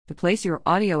To place your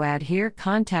audio ad here,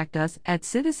 contact us at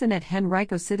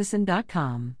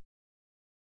citizen@henricocitizen.com.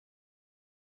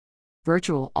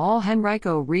 Virtual All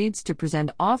Henrico Reads to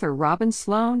present author Robin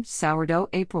Sloan, Sourdough,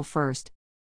 April 1st.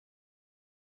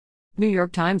 New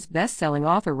York Times best-selling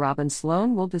author Robin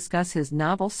Sloan will discuss his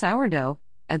novel Sourdough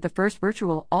at the first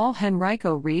virtual All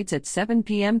Henrico Reads at 7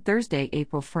 p.m. Thursday,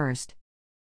 April 1st.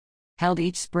 Held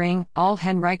each spring, All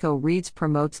Henrico Reads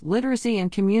promotes literacy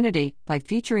and community by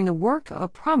featuring the work of a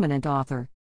prominent author.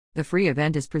 The free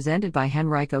event is presented by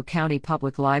Henrico County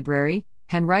Public Library,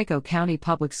 Henrico County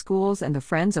Public Schools, and the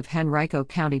Friends of Henrico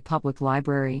County Public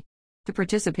Library. To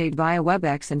participate via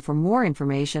WebEx and for more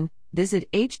information, visit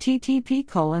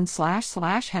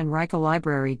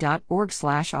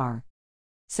http://henricolibrary.org/r.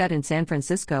 Set in San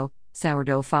Francisco,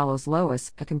 Sourdough follows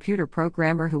Lois, a computer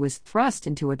programmer who is thrust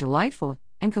into a delightful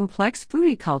and complex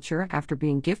foodie culture after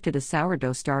being gifted a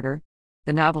sourdough starter.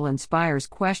 The novel inspires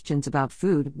questions about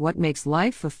food, what makes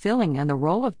life fulfilling, and the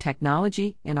role of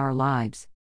technology in our lives.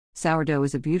 Sourdough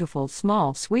is a beautiful,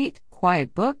 small, sweet,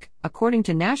 quiet book, according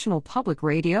to National Public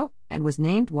Radio, and was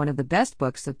named one of the best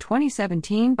books of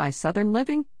 2017 by Southern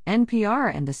Living,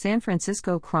 NPR, and the San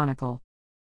Francisco Chronicle.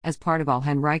 As part of All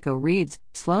Henrico Reads,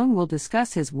 Sloan will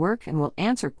discuss his work and will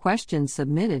answer questions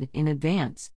submitted in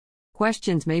advance.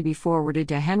 Questions may be forwarded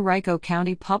to Henrico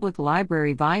County Public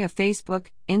Library via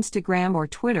Facebook, Instagram, or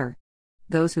Twitter.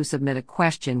 Those who submit a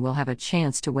question will have a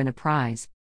chance to win a prize.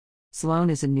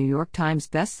 Sloan is a New York Times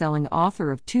best-selling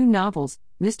author of 2 novels,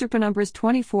 Mr. Penumbra's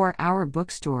 24-Hour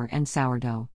Bookstore and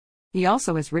Sourdough. He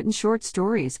also has written short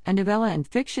stories and novella and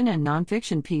fiction and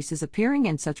nonfiction pieces appearing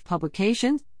in such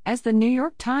publications as the New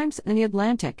York Times and The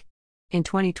Atlantic. In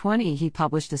 2020, he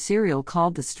published a serial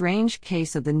called The Strange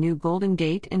Case of the New Golden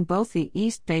Gate in both the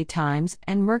East Bay Times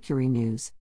and Mercury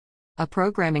News. A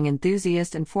programming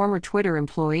enthusiast and former Twitter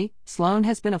employee, Sloan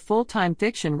has been a full-time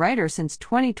fiction writer since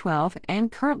 2012 and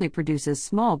currently produces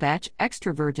small-batch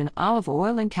extra virgin olive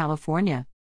oil in California.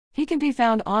 He can be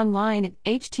found online at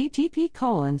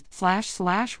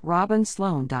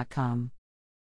http://robinsloan.com.